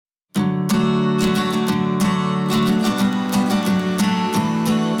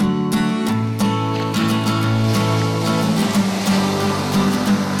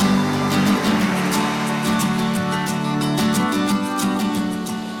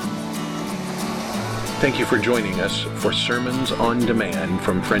Thank you for joining us for Sermons on Demand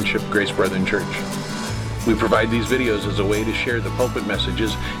from Friendship Grace Brethren Church. We provide these videos as a way to share the pulpit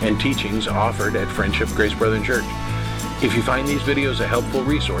messages and teachings offered at Friendship Grace Brethren Church. If you find these videos a helpful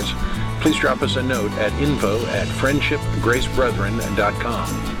resource, please drop us a note at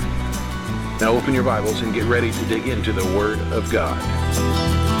info@friendshipgracebrethren.com. Now open your Bibles and get ready to dig into the Word of God.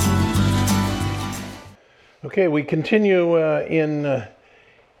 Okay, we continue in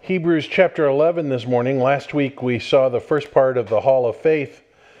Hebrews chapter 11 this morning. Last week we saw the first part of the Hall of Faith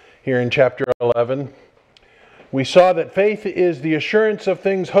here in chapter 11. We saw that faith is the assurance of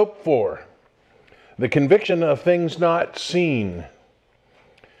things hoped for, the conviction of things not seen.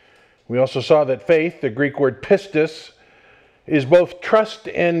 We also saw that faith, the Greek word pistis, is both trust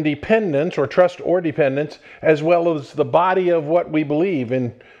and dependence, or trust or dependence, as well as the body of what we believe.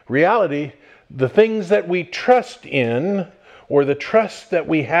 In reality, the things that we trust in, or the trust that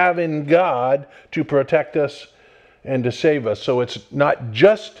we have in God to protect us and to save us. So it's not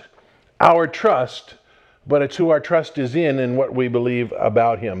just our trust, but it's who our trust is in and what we believe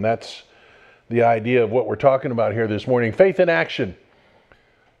about Him. That's the idea of what we're talking about here this morning. Faith in action.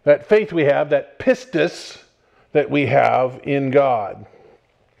 That faith we have, that pistis that we have in God.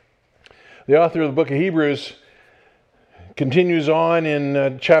 The author of the book of Hebrews continues on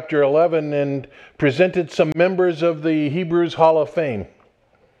in chapter 11 and presented some members of the Hebrews Hall of Faith.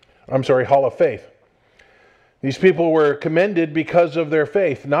 These people were commended because of their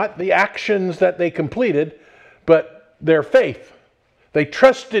faith, not the actions that they completed, but their faith. They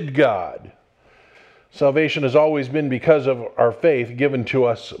trusted God. Salvation has always been because of our faith given to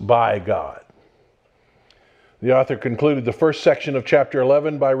us by God. The author concluded the first section of chapter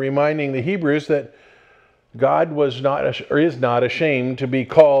 11 by reminding the Hebrews that God was not, or is not, ashamed to be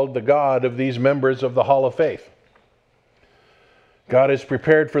called the God of these members of the Hall of Faith. God has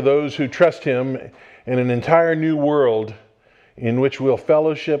prepared for those who trust Him in an entire new world in which we'll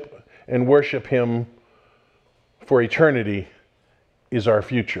fellowship and worship Him for eternity is our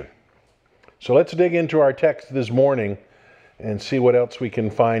future. So let's dig into our text this morning and see what else we can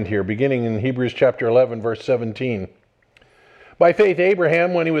find here, beginning in Hebrews chapter 11, verse 17. By faith,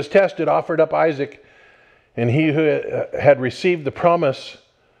 Abraham, when he was tested, offered up Isaac, and he who had received the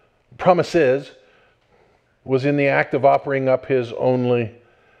promises was in the act of offering up his only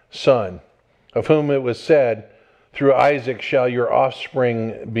son, of whom it was said, "Through Isaac shall your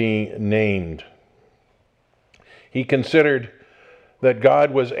offspring be named." He considered that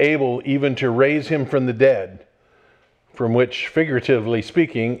God was able even to raise him from the dead, from which, figuratively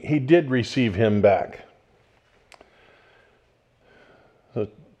speaking, he did receive him back. So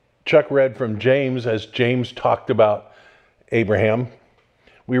Chuck read from James as James talked about Abraham.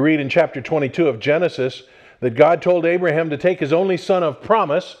 We read in chapter 22 of Genesis that God told Abraham to take his only son of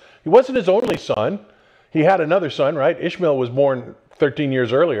promise. He wasn't his only son. He had another son, right? Ishmael was born 13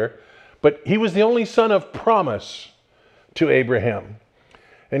 years earlier. But he was the only son of promise to Abraham.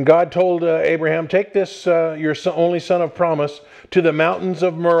 And God told Abraham, take this, your only son of promise, to the mountains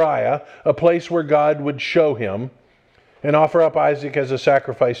of Moriah, a place where God would show him, and offer up Isaac as a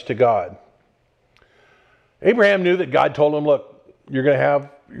sacrifice to God. Abraham knew that God told him, look, you're going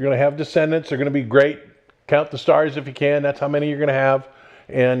to have descendants. They're going to be great. Count the stars if you can. That's how many you're going to have.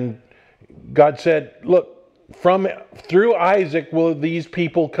 And God said, look, through Isaac will these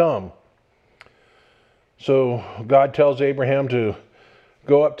people come. So God tells Abraham to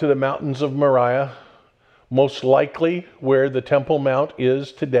go up to the mountains of Moriah, most likely where the Temple Mount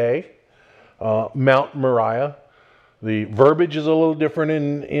is today, Mount Moriah. The verbiage is a little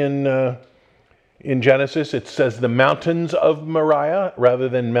different in Genesis. It says the mountains of Moriah rather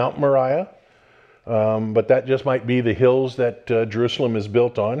than Mount Moriah. But that just might be the hills that Jerusalem is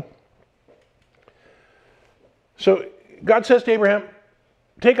built on. So God says to Abraham,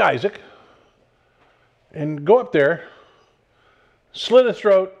 take Isaac and go up there, slit his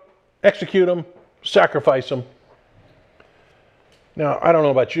throat, execute him, sacrifice him. Now, I don't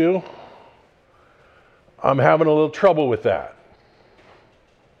know about you. I'm having a little trouble with that.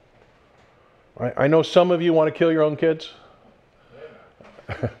 I know some of you want to kill your own kids.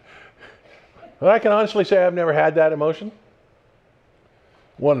 But I can honestly say I've never had that emotion.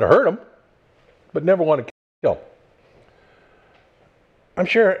 Wanted to hurt them, but never wanted to kill. I'm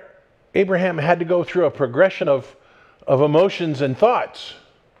sure Abraham had to go through a progression of emotions and thoughts.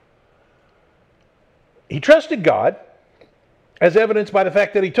 He trusted God, as evidenced by the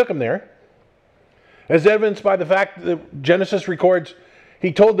fact that he took him there. As evidenced by the fact that Genesis records,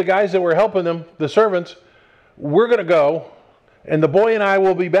 he told the guys that were helping them, the servants, we're going to go, and the boy and I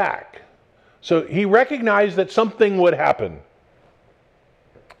will be back. So he recognized that something would happen.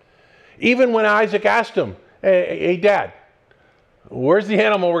 Even when Isaac asked him, hey, Dad, where's the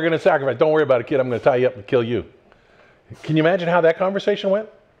animal we're going to sacrifice? Don't worry about it, kid. I'm going to tie you up and kill you. Can you imagine how that conversation went?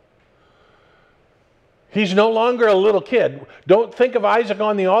 He's no longer a little kid. Don't think of Isaac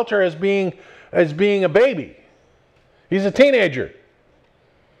on the altar as being a baby. He's a teenager.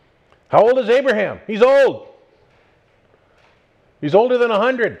 How old is Abraham? He's old. He's older than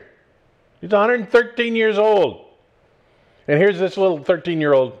 100. He's 113 years old. And here's this little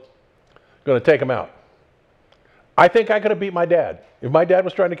 13-year-old going to take him out. I think I could have beat my dad. If my dad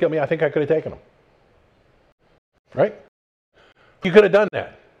was trying to kill me, I think I could have taken him. Right? You could have done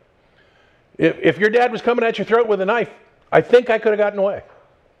that. If your dad was coming at your throat with a knife, I think I could have gotten away.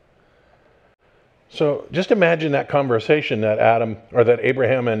 So just imagine that conversation that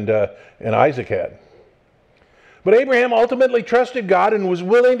Abraham and Isaac had. But Abraham ultimately trusted God and was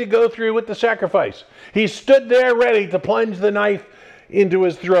willing to go through with the sacrifice. He stood there ready to plunge the knife into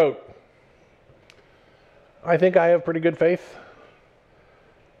his throat. I think I have pretty good faith.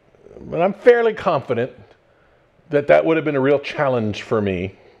 But I'm fairly confident that that would have been a real challenge for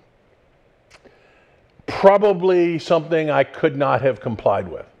me. Probably something I could not have complied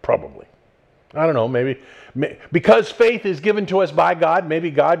with. Probably. I don't know, maybe. Because faith is given to us by God,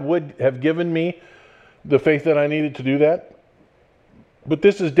 maybe God would have given me the faith that I needed to do that. But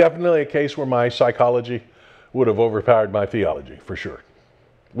this is definitely a case where my psychology would have overpowered my theology, for sure.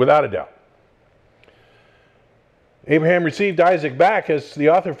 Without a doubt. Abraham received Isaac back, as the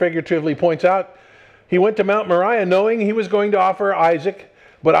author figuratively points out. He went to Mount Moriah knowing he was going to offer Isaac,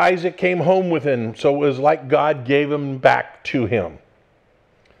 but Isaac came home with him, so it was like God gave him back to him.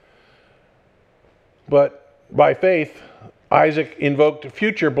 But by faith, Isaac invoked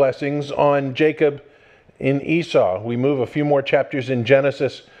future blessings on Jacob and Esau. We move a few more chapters in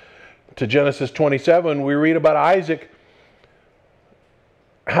Genesis to Genesis 27. We read about Isaac,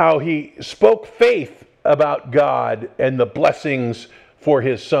 how he spoke faith about God and the blessings for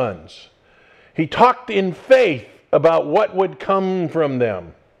his sons. He talked in faith about what would come from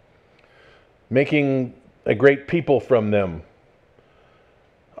them, making a great people from them.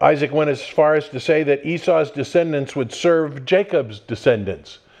 Isaac went as far as to say that Esau's descendants would serve Jacob's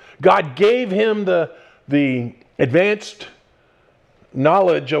descendants. God gave him the advanced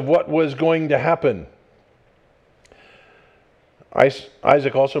knowledge of what was going to happen.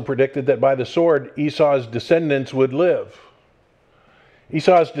 Isaac also predicted that by the sword, Esau's descendants would live.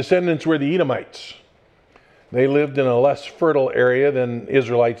 Esau's descendants were the Edomites. They lived in a less fertile area than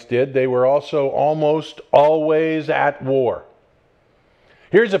Israelites did. They were also almost always at war.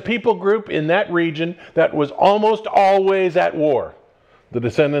 Here's a people group in that region that was almost always at war, the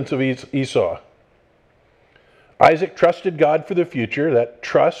descendants of Esau. Isaac trusted God for the future. That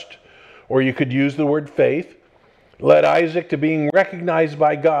trust, or you could use the word faith, led Isaac to being recognized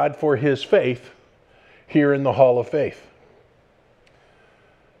by God for his faith here in the Hall of Faith.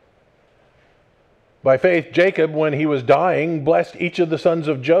 By faith, Jacob, when he was dying, blessed each of the sons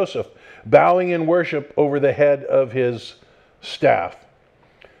of Joseph, bowing in worship over the head of his staff.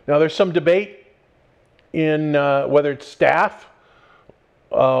 Now, there's some debate in whether it's staff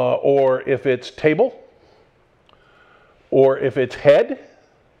or if it's table or if it's head.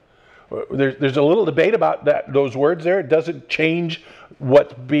 There's a little debate about those words there. It doesn't change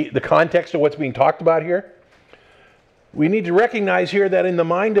the context of what's being talked about here. We need to recognize here that in the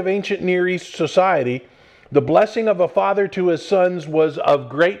mind of ancient Near East society, the blessing of a father to his sons was of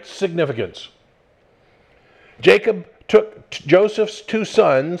great significance. Jacob took Joseph's two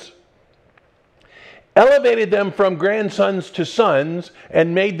sons, elevated them from grandsons to sons,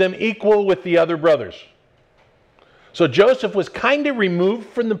 and made them equal with the other brothers. So Joseph was kind of removed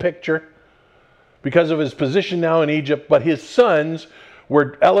from the picture because of his position now in Egypt, but his sons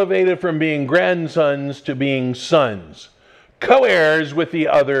were elevated from being grandsons to being sons, co-heirs with the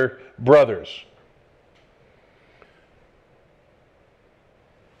other brothers.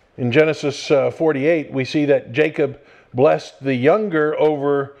 In Genesis 48, we see that Jacob blessed the younger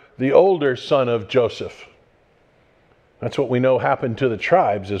over the older son of Joseph. That's what we know happened to the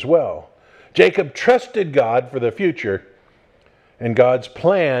tribes as well. Jacob trusted God for the future and God's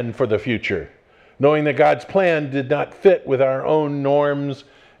plan for the future, knowing that God's plan did not fit with our own norms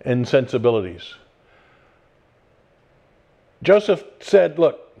and sensibilities. Joseph said,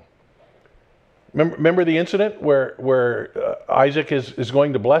 look, remember the incident where Isaac is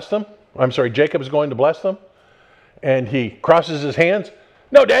going to bless them? I'm sorry, Jacob is going to bless them? And he crosses his hands.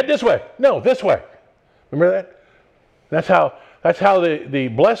 No, Dad, this way. No, this way. Remember that? That's how the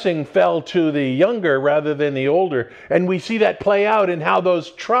blessing fell to the younger rather than the older. And we see that play out in how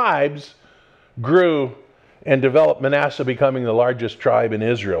those tribes grew and developed, Manasseh becoming the largest tribe in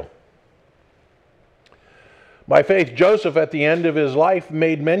Israel. By faith, Joseph, at the end of his life,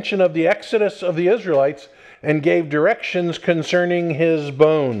 made mention of the exodus of the Israelites and gave directions concerning his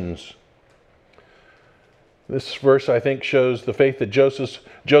bones. This verse, I think, shows the faith that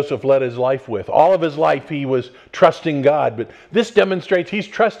Joseph led his life with. All of his life he was trusting God, but this demonstrates he's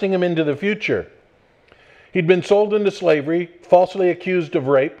trusting him into the future. He'd been sold into slavery, falsely accused of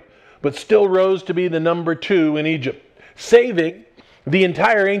rape, but still rose to be the number 2 in Egypt, saving the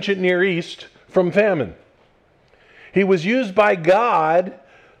entire ancient Near East from famine. He was used by God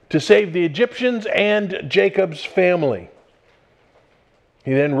to save the Egyptians and Jacob's family.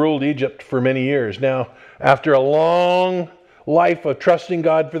 He then ruled Egypt for many years. Now, after a long life of trusting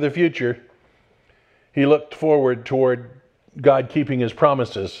God for the future, he looked forward toward God keeping his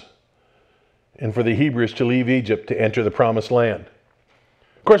promises and for the Hebrews to leave Egypt to enter the promised land.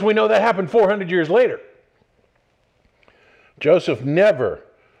 Of course, we know that happened 400 years later. Joseph never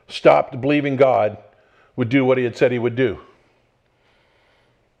stopped believing God would do what he had said he would do.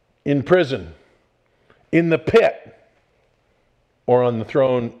 In prison, in the pit, or on the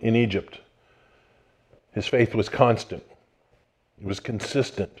throne in Egypt, his faith was constant. It was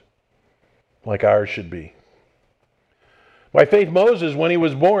consistent, like ours should be. By faith, Moses, when he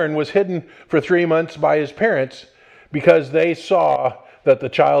was born, was hidden for 3 months by his parents because they saw that the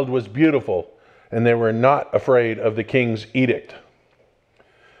child was beautiful and they were not afraid of the king's edict.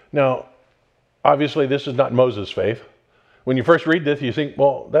 Now, obviously, this is not Moses' faith. When you first read this, you think,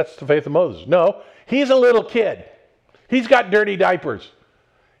 well, that's the faith of Moses. No, he's a little kid. He's got dirty diapers.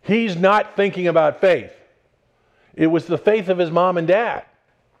 He's not thinking about faith. It was the faith of his mom and dad,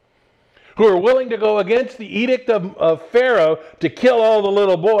 who are willing to go against the edict of Pharaoh to kill all the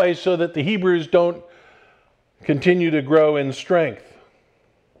little boys so that the Hebrews don't continue to grow in strength.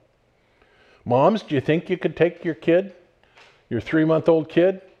 Moms, do you think you could take your kid, your 3-month-old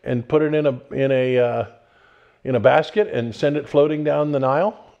kid, and put it in a basket and send it floating down the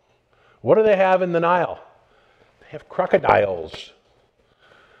Nile? What do they have in the Nile? They have crocodiles.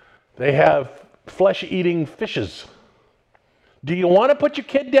 They have flesh-eating fishes. Do you want to put your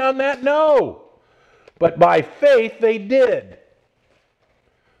kid down that? No. But by faith, they did.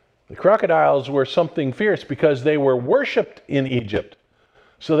 The crocodiles were something fierce because they were worshipped in Egypt.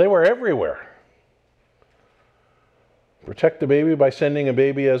 So they were everywhere. Protect the baby by sending a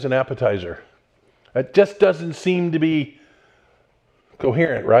baby as an appetizer. That just doesn't seem to be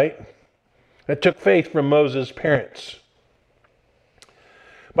coherent, right? It took faith from Moses' parents.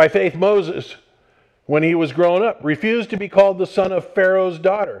 By faith, Moses, when he was grown up, refused to be called the son of Pharaoh's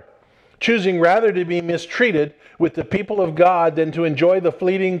daughter, choosing rather to be mistreated with the people of God than to enjoy the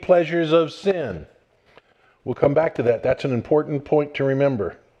fleeting pleasures of sin. We'll come back to that. That's an important point to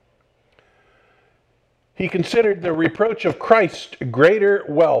remember. He considered the reproach of Christ greater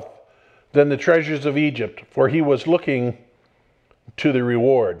wealth than the treasures of Egypt, for he was looking to the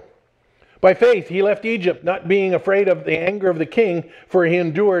reward. By faith, he left Egypt, not being afraid of the anger of the king, for he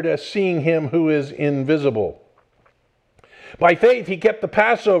endured as seeing him who is invisible. By faith, he kept the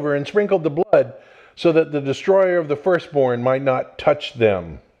Passover and sprinkled the blood, so that the destroyer of the firstborn might not touch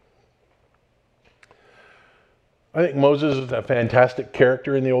them. I think Moses is a fantastic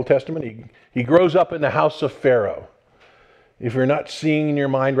character in the Old Testament. He grows up in the house of Pharaoh. If you're not seeing in your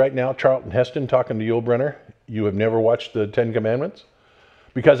mind right now Charlton Heston talking to Yul Brynner, you have never watched the Ten Commandments.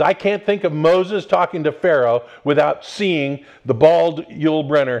 Because I can't think of Moses talking to Pharaoh without seeing the bald Yul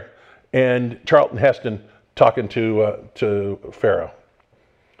Brynner and Charlton Heston talking to Pharaoh.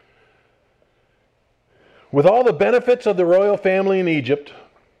 With all the benefits of the royal family in Egypt,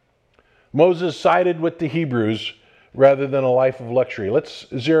 Moses sided with the Hebrews rather than a life of luxury. Let's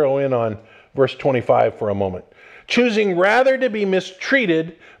zero in on verse 25 for a moment. Choosing rather to be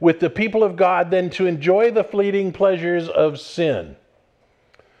mistreated with the people of God than to enjoy the fleeting pleasures of sin.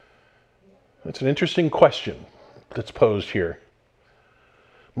 That's an interesting question that's posed here.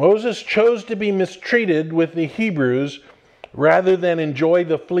 Moses chose to be mistreated with the Hebrews rather than enjoy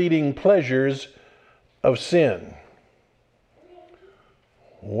the fleeting pleasures of sin.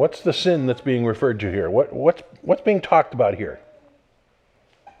 What's the sin that's being referred to here? What's being talked about here?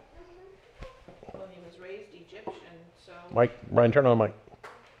 Well, he was raised Egyptian, so... Mike, Brian, turn on the mic.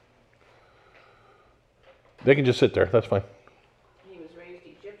 They can just sit there. That's fine. He was raised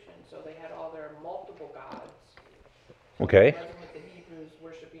Egyptian, so they had all their multiple gods. Okay. It wasn't with the Hebrews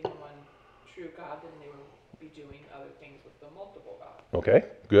worshiping the one true God, then they would be doing other things with the multiple gods. Okay,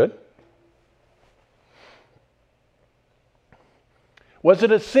 good. Was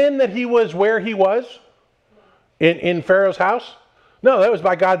it a sin that he was where he was? In Pharaoh's house? No, that was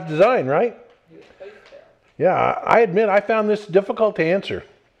by God's design, right? He was placed there. Yeah, I admit I found this difficult to answer.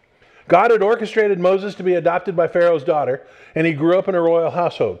 God had orchestrated Moses to be adopted by Pharaoh's daughter, and he grew up in a royal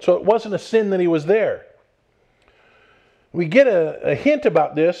household. So it wasn't a sin that he was there. We get a hint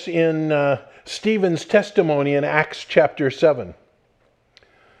about this in Stephen's testimony in Acts chapter 7.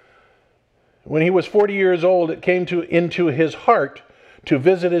 When he was 40 years old, it came into his heart to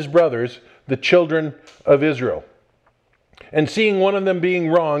visit his brothers, the children of Israel. And seeing one of them being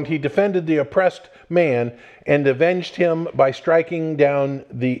wronged, he defended the oppressed man and avenged him by striking down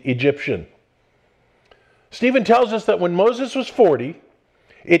the Egyptian. Stephen tells us that when Moses was 40,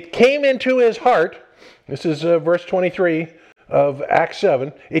 it came into his heart, this is verse 23 of Acts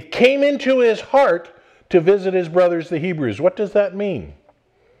 7, it came into his heart to visit his brothers, the Hebrews. What does that mean?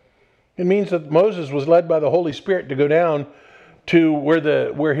 It means that Moses was led by the Holy Spirit to go down to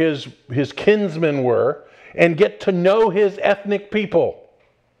where his kinsmen were and get to know his ethnic people.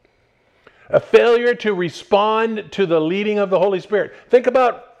 A failure to respond to the leading of the Holy Spirit. Think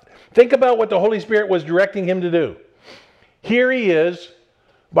about what the Holy Spirit was directing him to do. Here he is,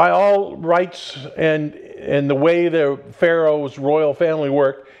 by all rights and the way the Pharaoh's royal family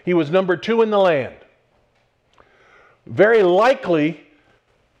worked, he was number 2 in the land. Very likely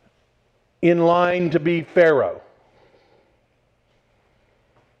in line to be Pharaoh.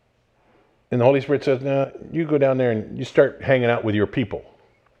 And the Holy Spirit says, no, you go down there and you start hanging out with your people.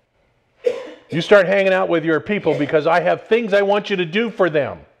 You start hanging out with your people because I have things I want you to do for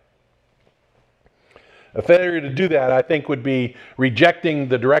them. A failure to do that, I think, would be rejecting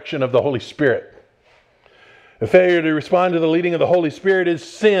the direction of the Holy Spirit. A failure to respond to the leading of the Holy Spirit is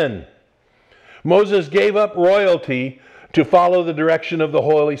sin. Moses gave up royalty to follow the direction of the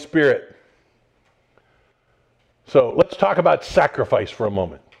Holy Spirit. So let's talk about sacrifice for a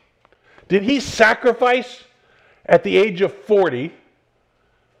moment. Did he sacrifice at the age of 40?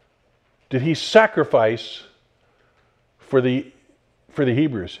 Did he sacrifice for the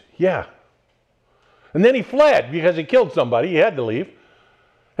Hebrews? Yeah. And then he fled because he killed somebody. He had to leave.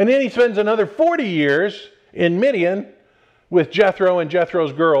 And then he spends another 40 years in Midian with Jethro and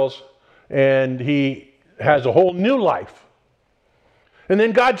Jethro's girls, and he has a whole new life. And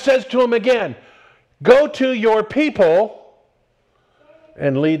then God says to him again, go to your people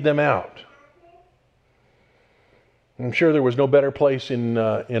and lead them out. I'm sure there was no better place in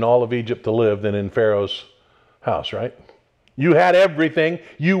all of Egypt to live than in Pharaoh's house, right? You had everything.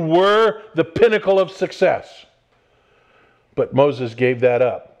 You were the pinnacle of success. But Moses gave that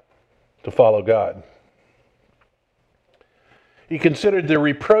up to follow God. He considered the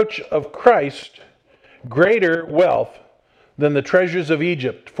reproach of Christ greater wealth than the treasures of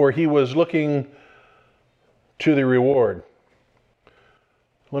Egypt, for he was looking to the reward.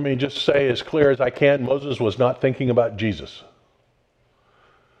 Let me just say as clear as I can, Moses was not thinking about Jesus.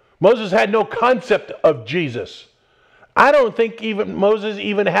 Moses had no concept of Jesus. I don't think even Moses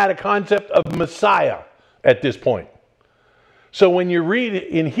even had a concept of Messiah at this point. So when you read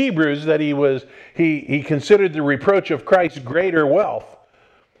in Hebrews that he considered the reproach of Christ greater wealth,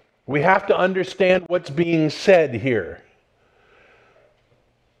 we have to understand what's being said here.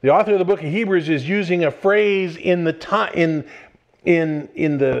 The author of the book of Hebrews is using a phrase in the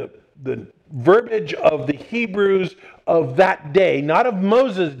verbiage of the Hebrews of that day, not of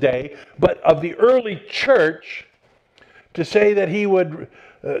Moses' day, but of the early church, to say that he would,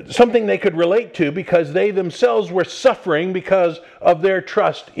 something they could relate to because they themselves were suffering because of their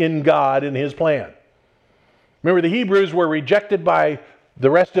trust in God and his plan. Remember, the Hebrews were rejected by the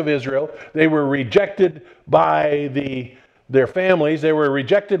rest of Israel. They were rejected by their families. They were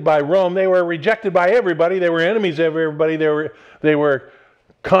rejected by Rome. They were rejected by everybody. They were enemies of everybody. They were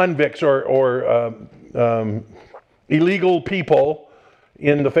convicts or illegal people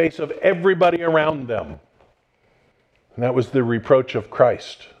in the face of everybody around them. And that was the reproach of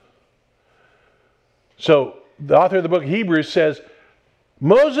Christ. So the author of the book of Hebrews says,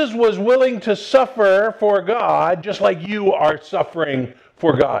 Moses was willing to suffer for God just like you are suffering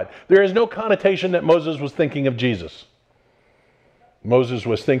for God. There is no connotation that Moses was thinking of Jesus. Moses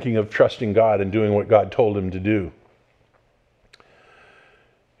was thinking of trusting God and doing what God told him to do.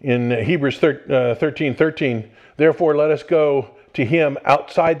 In Hebrews 13:13, therefore let us go to him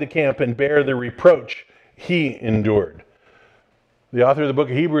outside the camp and bear the reproach he endured. The author of the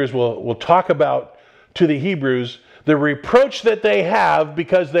book of Hebrews will talk about to the Hebrews the reproach that they have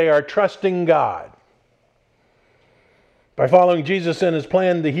because they are trusting God. By following Jesus and his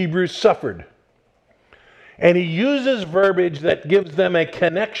plan, the Hebrews suffered. And he uses verbiage that gives them a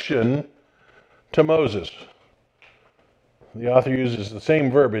connection to Moses. The author uses the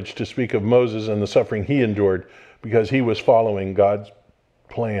same verbiage to speak of Moses and the suffering he endured because he was following God's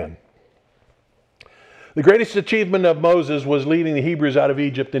plan. The greatest achievement of Moses was leading the Hebrews out of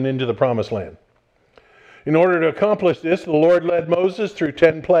Egypt and into the Promised Land. In order to accomplish this, the Lord led Moses through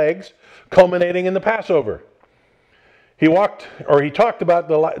 10 plagues, culminating in the Passover. We talked about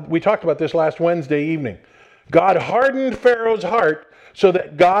this last Wednesday evening. God hardened Pharaoh's heart so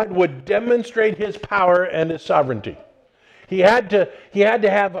that God would demonstrate his power and his sovereignty. He had to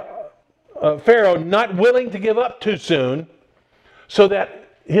have Pharaoh not willing to give up too soon so that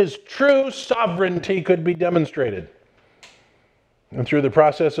his true sovereignty could be demonstrated. And through the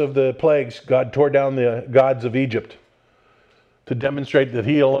process of the plagues, God tore down the gods of Egypt to demonstrate that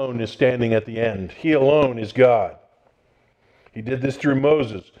he alone is standing at the end. He alone is God. He did this through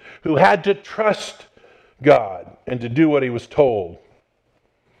Moses, who had to trust God and to do what he was told.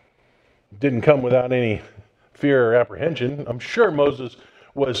 It didn't come without any fear or apprehension. I'm sure Moses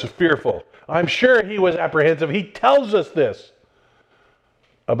was fearful. I'm sure he was apprehensive. He tells us this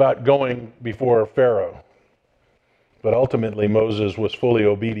about going before Pharaoh. But ultimately, Moses was fully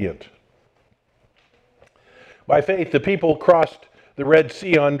obedient. By faith, the people crossed the Red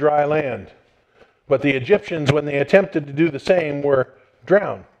Sea on dry land. But the Egyptians, when they attempted to do the same, were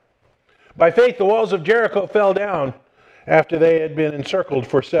drowned. By faith, the walls of Jericho fell down after they had been encircled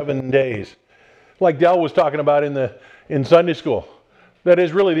for 7 days. Like Dell was talking about in Sunday school. That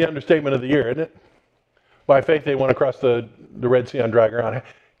is really the understatement of the year, isn't it? By faith, they went across the Red Sea on dry ground.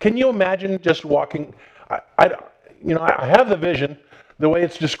 Can you imagine just walking? I have the vision, the way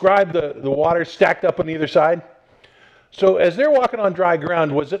it's described, the water stacked up on either side. So as they're walking on dry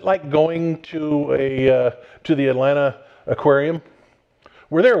ground, was it like going to the Atlanta Aquarium?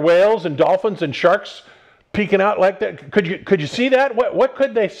 Were there whales and dolphins and sharks peeking out like that? Could you see that? What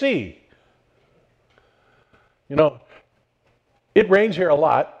could they see? It rains here a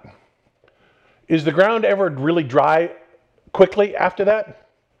lot. Is the ground ever really dry quickly after that?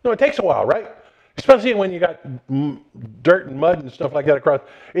 No, it takes a while, right? Especially when you got dirt and mud and stuff like that across.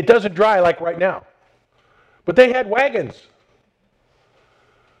 It doesn't dry like right now. But they had wagons.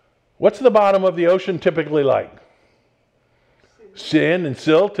 What's the bottom of the ocean typically like? Sand and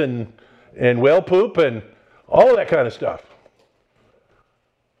silt and whale poop and all of that kind of stuff.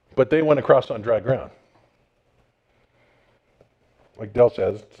 But they went across on dry ground. Like Del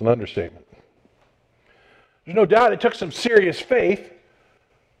says, it's an understatement. There's no doubt it took some serious faith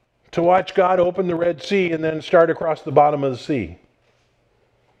to watch God open the Red Sea and then start across the bottom of the sea.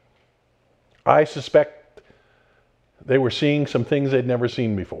 I suspect they were seeing some things they'd never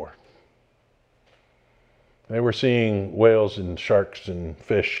seen before. They were seeing whales and sharks and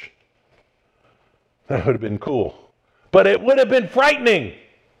fish. That would have been cool. But it would have been frightening.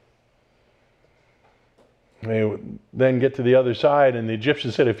 They would then get to the other side, and the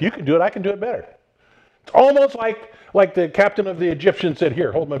Egyptians said, if you can do it, I can do it better. It's almost like the captain of the Egyptians said,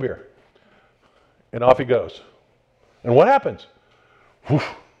 here, hold my beer. And off he goes. And what happens? Whew.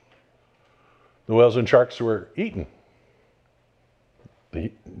 The whales and sharks were eaten.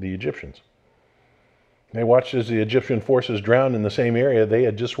 The Egyptians. They watched as the Egyptian forces drowned in the same area they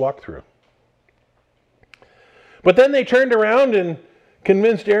had just walked through. But then they turned around and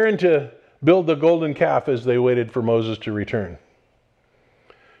convinced Aaron to build the golden calf as they waited for Moses to return.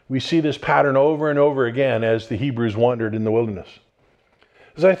 We see this pattern over and over again as the Hebrews wandered in the wilderness.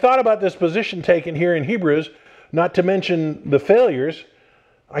 As I thought about this position taken here in Hebrews, not to mention the failures,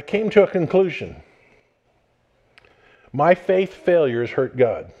 I came to a conclusion. My faith failures hurt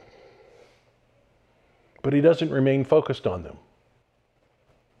God, but he doesn't remain focused on them.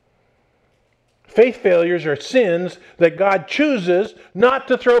 Faith failures are sins that God chooses not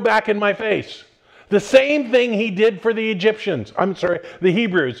to throw back in my face. The same thing he did for the the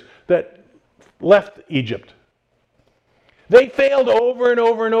Hebrews that left Egypt. They failed over and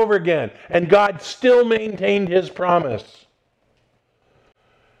over and over again, and God still maintained his promise.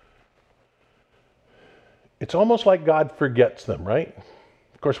 It's almost like God forgets them, right?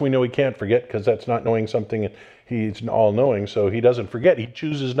 Of course, we know he can't forget because that's not knowing something. He's all-knowing, so he doesn't forget. He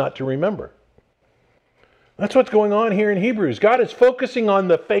chooses not to remember. That's what's going on here in Hebrews. God is focusing on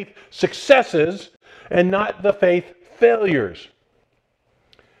the faith successes and not the faith failures.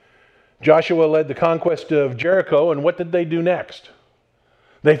 Joshua led the conquest of Jericho, and what did they do next?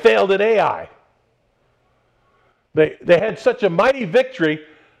 They failed at Ai. They had such a mighty victory,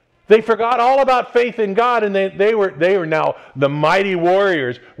 they forgot all about faith in God, and they were now the mighty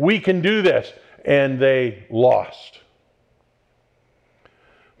warriors. We can do this. And they lost.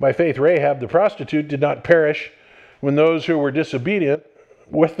 By faith, Rahab the prostitute did not perish with those who were disobedient,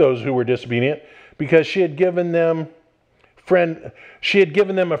 because she had given them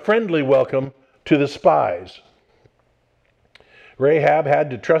a friendly welcome to the spies. Rahab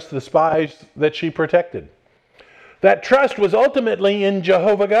had to trust the spies that she protected. That trust was ultimately in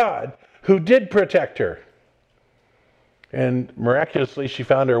Jehovah God, who did protect her. And miraculously, she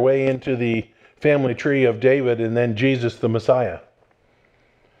found her way into the family tree of David and then Jesus the Messiah.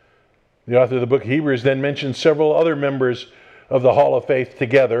 The author of the book of Hebrews then mentions several other members of the Hall of Faith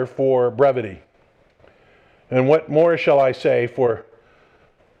together for brevity. And what more shall I say, for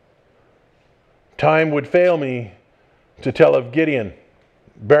time would fail me to tell of Gideon,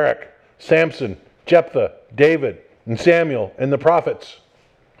 Barak, Samson, Jephthah, David, and Samuel, and the prophets,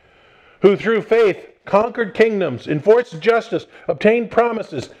 who through faith conquered kingdoms, enforced justice, obtained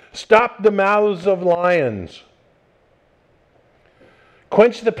promises, stopped the mouths of lions,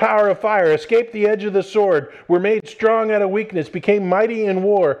 quenched the power of fire, escaped the edge of the sword, were made strong out of weakness, became mighty in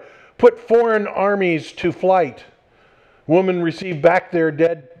war, put foreign armies to flight. Women received back their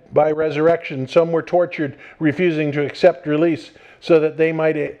dead by resurrection. Some were tortured, refusing to accept release so that they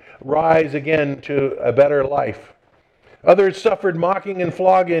might rise again to a better life. Others suffered mocking and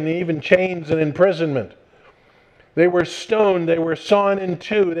flogging and even chains and imprisonment. They were stoned, they were sawn in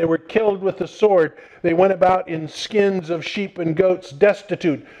two, they were killed with the sword. They went about in skins of sheep and goats,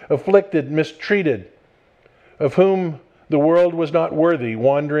 destitute, afflicted, mistreated, of whom the world was not worthy,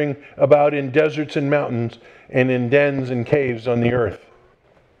 wandering about in deserts and mountains and in dens and caves on the earth.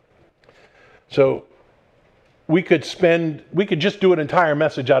 So we could just do an entire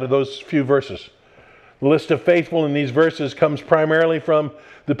message out of those few verses. The list of faithful in these verses comes primarily from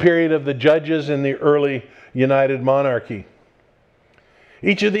the period of the judges in the early United Monarchy.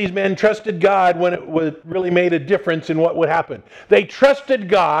 Each of these men trusted God when it really made a difference in what would happen. They trusted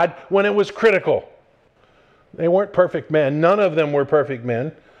God when it was critical. They weren't perfect men. None of them were perfect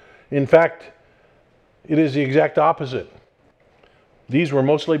men. In fact, it is the exact opposite. These were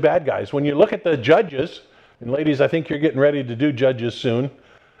mostly bad guys. When you look at the judges, and ladies, I think you're getting ready to do judges soon.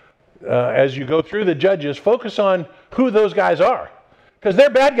 As you go through the judges, focus on who those guys are, because they're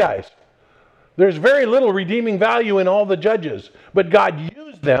bad guys. There's very little redeeming value in all the judges, but God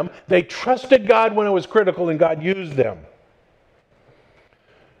used them. They trusted God when it was critical, and God used them.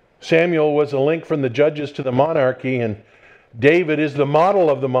 Samuel was a link from the judges to the monarchy, and David is the model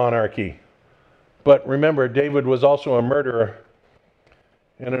of the monarchy. But remember, David was also a murderer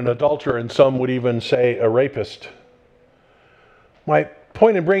and an adulterer, and some would even say a rapist. My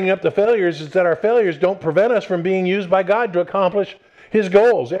point in bringing up the failures is that our failures don't prevent us from being used by God to accomplish His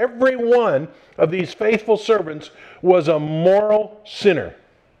goals. Every one of these faithful servants was a moral sinner,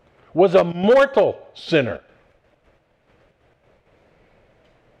 was a mortal sinner,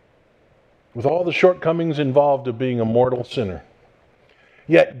 with all the shortcomings involved of being a mortal sinner.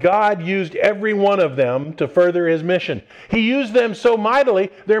 Yet God used every one of them to further His mission. He used them so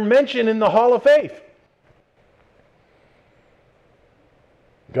mightily, they're mentioned in the Hall of Faith.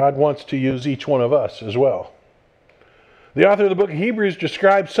 God wants to use each one of us as well. The author of the book of Hebrews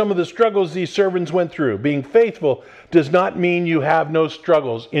describes some of the struggles these servants went through. Being faithful does not mean you have no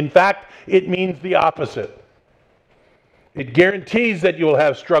struggles. In fact, it means the opposite. It guarantees that you will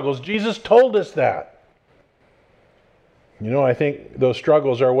have struggles. Jesus told us that. You know, I think those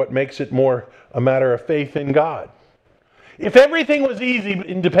struggles are what makes it more a matter of faith in God. If everything was easy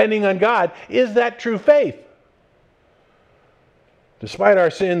in depending on God, is that true faith? Despite our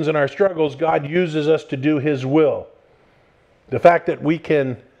sins and our struggles, God uses us to do His will. The fact that we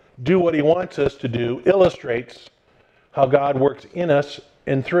can do what He wants us to do illustrates how God works in us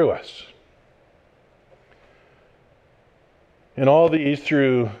and through us. And all these,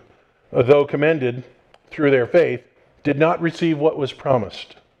 though commended through their faith, did not receive what was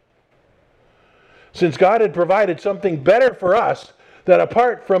promised. Since God had provided something better for us, that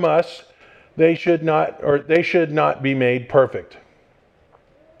apart from us, they should not be made perfect.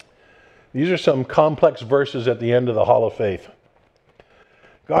 These are some complex verses at the end of the Hall of Faith.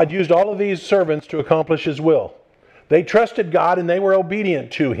 God used all of these servants to accomplish His will. They trusted God and they were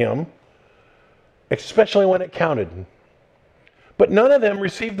obedient to Him, especially when it counted. But none of them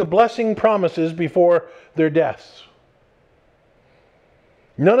received the blessing promises before their deaths.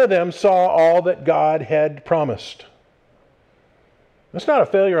 None of them saw all that God had promised. That's not a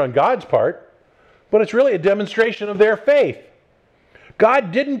failure on God's part, but it's really a demonstration of their faith.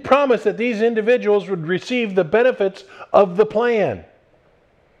 God didn't promise that these individuals would receive the benefits of the plan.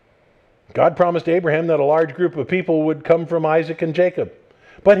 God promised Abraham that a large group of people would come from Isaac and Jacob,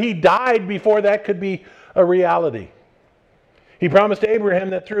 but he died before that could be a reality. He promised Abraham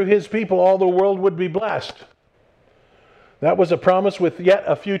that through his people all the world would be blessed. That was a promise with yet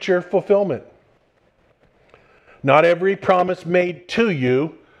a future fulfillment. Not every promise made to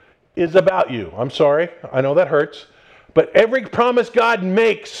you is about you. I'm sorry, I know that hurts. But every promise God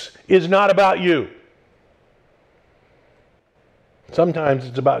makes is not about you. Sometimes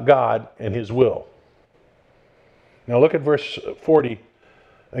it's about God and His will. Now look at verse 40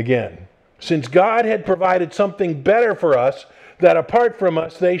 again. Since God had provided something better for us, that apart from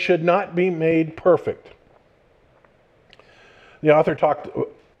us they should not be made perfect. The author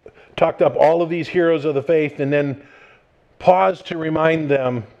talked up all of these heroes of the faith and then paused to remind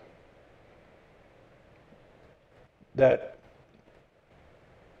them that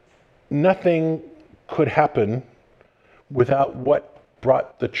nothing could happen without what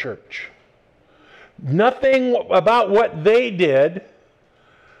brought the church. Nothing about what they did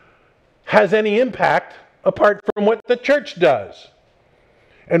has any impact apart from what the church does.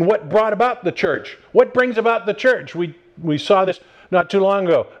 And what brought about the church? What brings about the church? We saw this not too long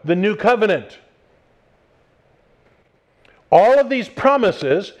ago. The new covenant. All of these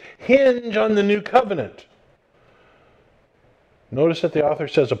promises hinge on the new covenant. Notice that the author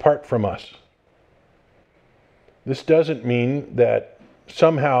says, apart from us. This doesn't mean that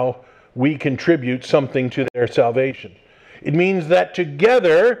somehow we contribute something to their salvation. It means that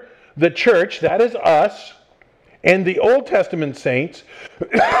together, the church, that is us, and the Old Testament saints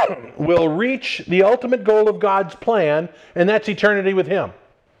will reach the ultimate goal of God's plan, and that's eternity with Him.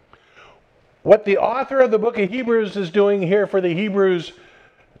 What the author of the book of Hebrews is doing here for the Hebrews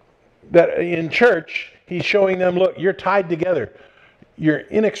that in church, he's showing them, look, you're tied together. You're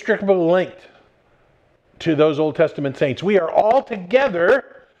inextricably linked to those Old Testament saints. We are all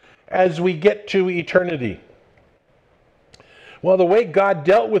together as we get to eternity. Well, the way God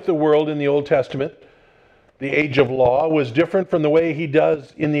dealt with the world in the Old Testament, the age of law, was different from the way He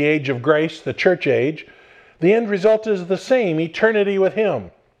does in the age of grace, the church age. The end result is the same, eternity with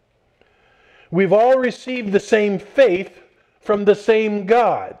Him. We've all received the same faith from the same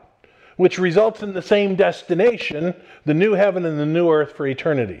God, which results in the same destination, the new heaven and the new earth for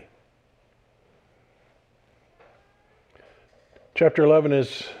eternity. Chapter 11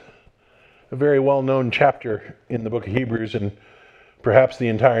 is a very well-known chapter in the book of Hebrews and perhaps the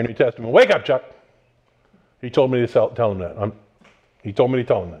entire New Testament. Wake up, Chuck! He told me to tell him that. He told me to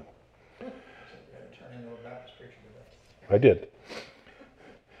tell him that. I did.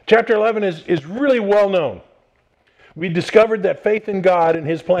 Chapter 11 is really well known. We discovered that faith in God and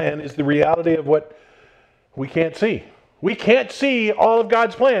His plan is the reality of what we can't see. We can't see all of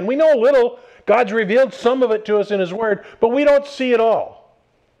God's plan. We know a little. God's revealed some of it to us in His Word, but we don't see it all.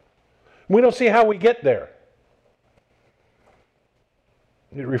 We don't see how we get there.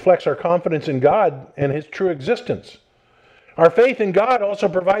 It reflects our confidence in God and His true existence. Our faith in God also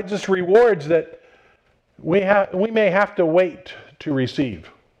provides us rewards that we may have to wait to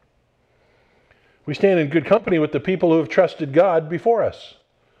receive. We stand in good company with the people who have trusted God before us.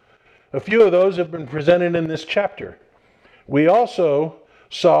 A few of those have been presented in this chapter. We also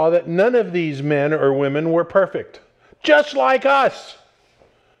saw that none of these men or women were perfect, just like us.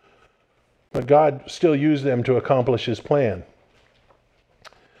 But God still used them to accomplish His plan.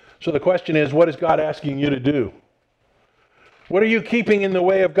 So the question is, what is God asking you to do? What are you keeping in the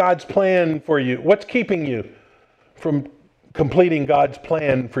way of God's plan for you? What's keeping you from completing God's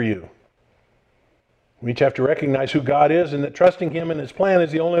plan for you? We each have to recognize who God is and that trusting Him and His plan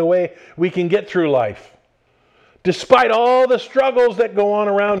is the only way we can get through life, despite all the struggles that go on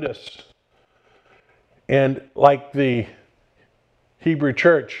around us. And like the Hebrew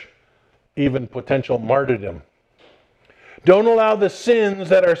church, even potential martyrdom. Don't allow the sins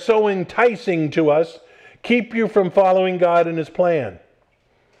that are so enticing to us keep you from following God and His plan.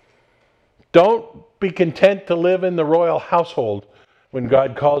 Don't be content to live in the royal household when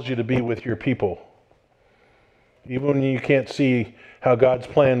God calls you to be with your people. Even when you can't see how God's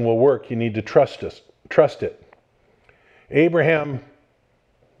plan will work, you need to trust it. Abraham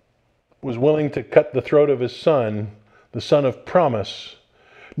was willing to cut the throat of his son, the son of promise,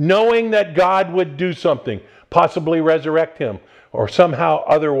 knowing that God would do something, possibly resurrect him, or somehow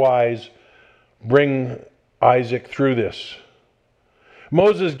otherwise bring Isaac through this.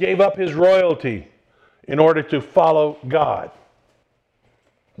 Moses gave up his royalty in order to follow God.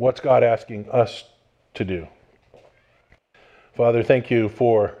 What's God asking us to do? Father, thank you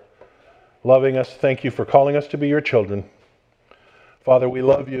for loving us. Thank you for calling us to be your children. Father, we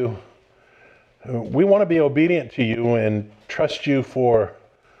love you. We want to be obedient to you and trust you for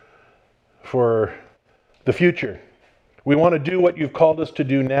the future. We want to do what you've called us to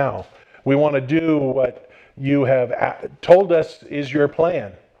do now. We want to do what you have told us is your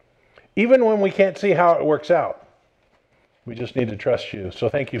plan. Even when we can't see how it works out, we just need to trust you. So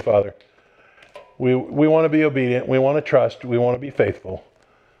thank you, Father. We want to be obedient. We want to trust. We want to be faithful.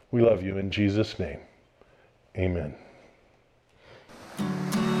 We love you in Jesus' name. Amen.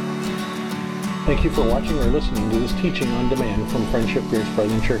 Thank you for watching or listening to this teaching on demand from Friendship Grace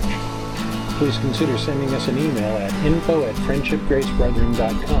Brethren Church. Please consider sending us an email at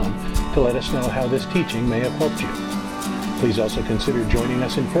info@friendshipgracebrethren.com to let us know how this teaching may have helped you. Please also consider joining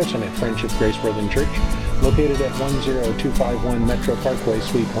us in person at Friendship Grace Brethren Church, located at 10251 Metro Parkway,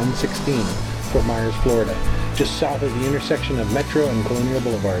 Suite 116, Fort Myers, Florida, just south of the intersection of Metro and Colonial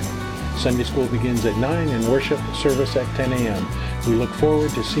Boulevard. Sunday school begins at 9 and worship service at 10 a.m. We look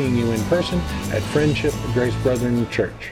forward to seeing you in person at Friendship Grace Brethren Church.